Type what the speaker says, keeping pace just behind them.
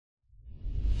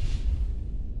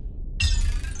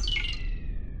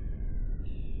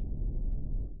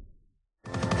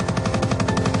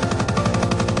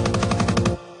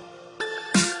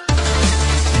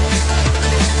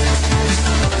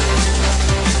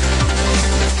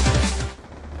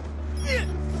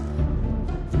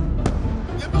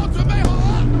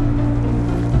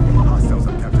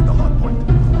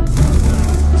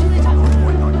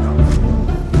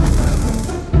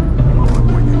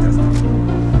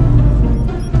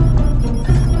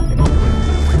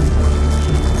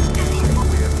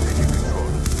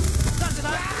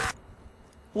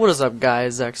is up,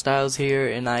 guys? ZackTheStiles here,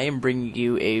 and I am bringing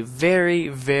you a very,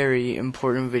 very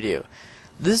important video.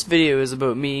 This video is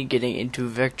about me getting into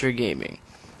Vectra gaming.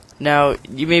 Now,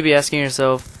 you may be asking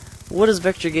yourself, what is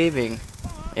Vectra gaming,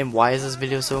 and why is this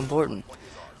video so important?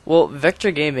 Well,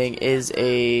 Vectra Gaming is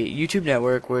a YouTube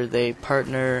network where they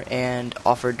partner and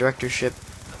offer directorship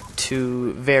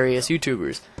to various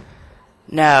YouTubers.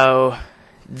 Now,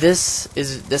 this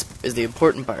is the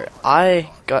important part.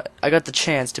 I got the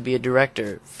chance to be a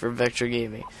director for Vectra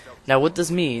Gaming. Now, what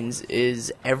this means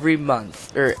is every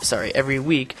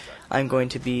week, I'm going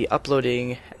to be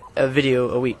uploading a video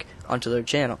a week onto their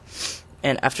channel.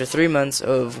 And after 3 months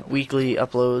of weekly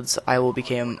uploads, I will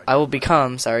become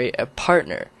a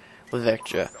partner with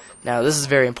Vectra. Now, this is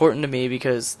very important to me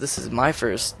because this is my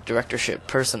first directorship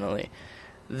personally.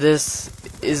 This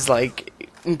is like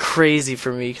crazy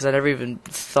for me because I never even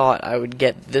thought I would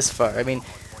get this far. I mean,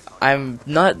 I'm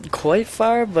not quite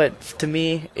far, but to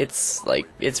me, it's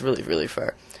really, really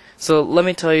far. So let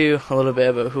me tell you a little bit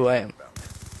about who I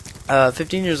am.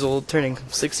 15 years old, turning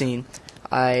 16.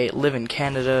 I live in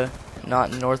Canada,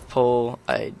 not in North Pole.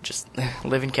 I just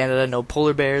live in Canada. No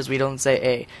polar bears. We don't say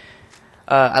A.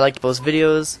 I like to post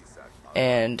videos,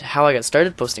 and how I got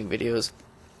started posting videos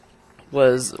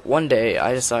was one day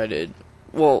I decided.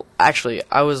 Well, actually,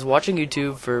 I was watching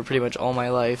YouTube for pretty much all my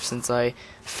life since I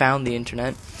found the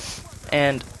internet,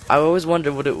 and I always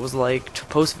wondered what it was like to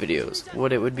post videos,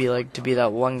 what it would be like to be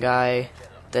that one guy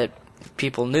that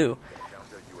people knew.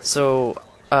 So,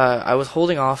 I was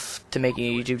holding off to making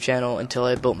a YouTube channel until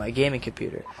I built my gaming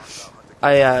computer.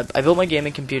 I built my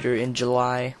gaming computer in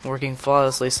July, working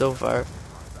flawlessly so far.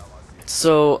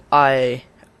 So, I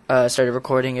started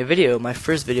recording a video. My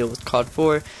first video was COD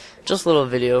 4, just a little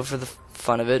video for the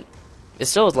fun of it. It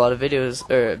still has a lot of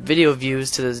video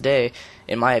views to this day,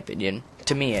 in my opinion,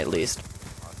 to me at least.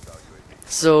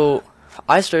 So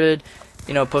I started,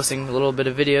 posting a little bit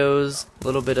of videos, a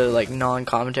little bit of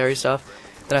non-commentary stuff.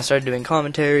 Then I started doing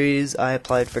commentaries. I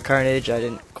applied for Carnage. I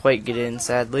didn't quite get in,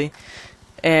 sadly.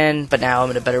 But now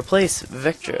I'm in a better place,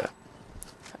 Vectra.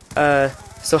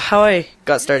 So how I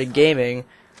got started gaming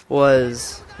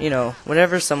was,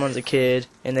 whenever someone's a kid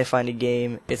and they find a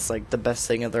game, it's like the best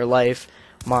thing of their life.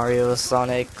 Mario,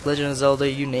 Sonic, Legend of Zelda,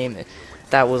 you name it.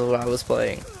 That was what I was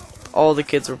playing. All the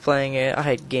kids were playing it. I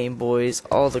had Game Boys,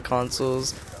 all the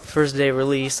consoles. First day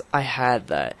release, I had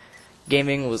that.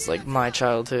 Gaming was like my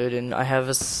childhood, and I have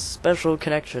a special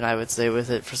connection, I would say, with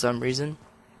it for some reason.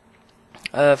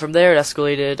 From there, it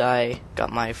escalated. I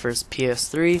got my first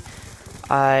PS3.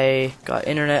 I got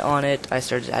internet on it. I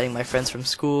started adding my friends from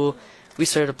school. We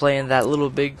started playing that Little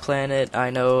Big Planet. I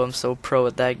know I'm so pro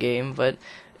at that game, but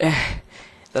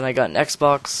then I got an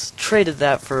Xbox, traded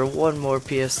that for one more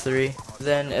PS3,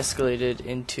 then escalated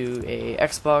into a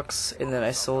Xbox, and then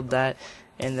I sold that,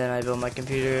 and then I built my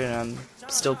computer, and I'm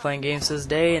still playing games to this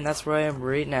day, and that's where I am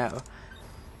right now.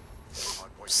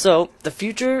 So, the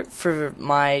future for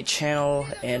my channel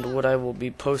and what I will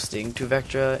be posting to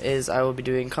Vectra is I will be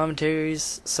doing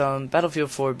commentaries, some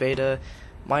Battlefield 4 beta,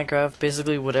 Minecraft,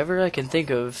 basically whatever I can think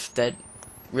of that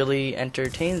really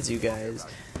entertains you guys.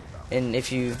 And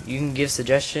if you can give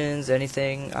suggestions,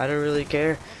 anything, I don't really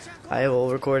care. I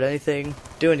will record anything,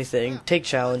 do anything, take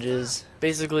challenges,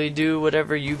 basically do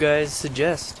whatever you guys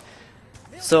suggest.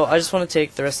 So I just want to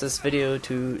take the rest of this video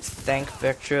to thank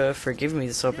Vectra for giving me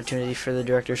this opportunity for the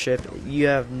directorship. You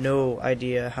have no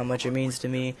idea how much it means to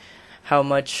me, how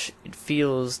much it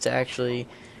feels to actually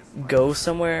go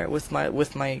somewhere with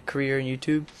my career in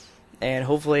YouTube. And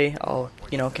hopefully I'll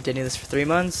continue this for 3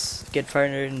 months, get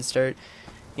partnered, and start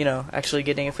actually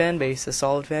getting a fan base, a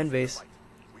solid fan base.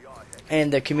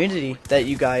 And the community that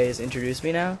you guys introduced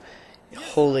me now,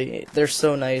 holy, they're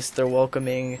so nice, they're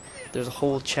welcoming. There's a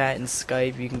whole chat in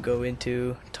Skype you can go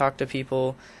into, talk to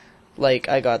people. Like,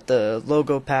 I got the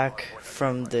logo pack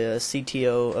from the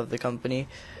CTO of the company,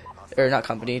 or not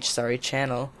company, sorry,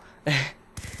 channel.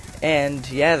 And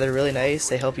yeah, they're really nice,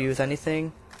 they help you with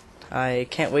anything. I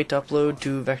can't wait to upload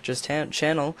to Vectra's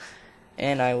channel,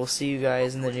 and I will see you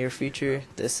guys in the near future.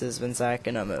 This has been Zach,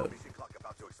 and I'm out.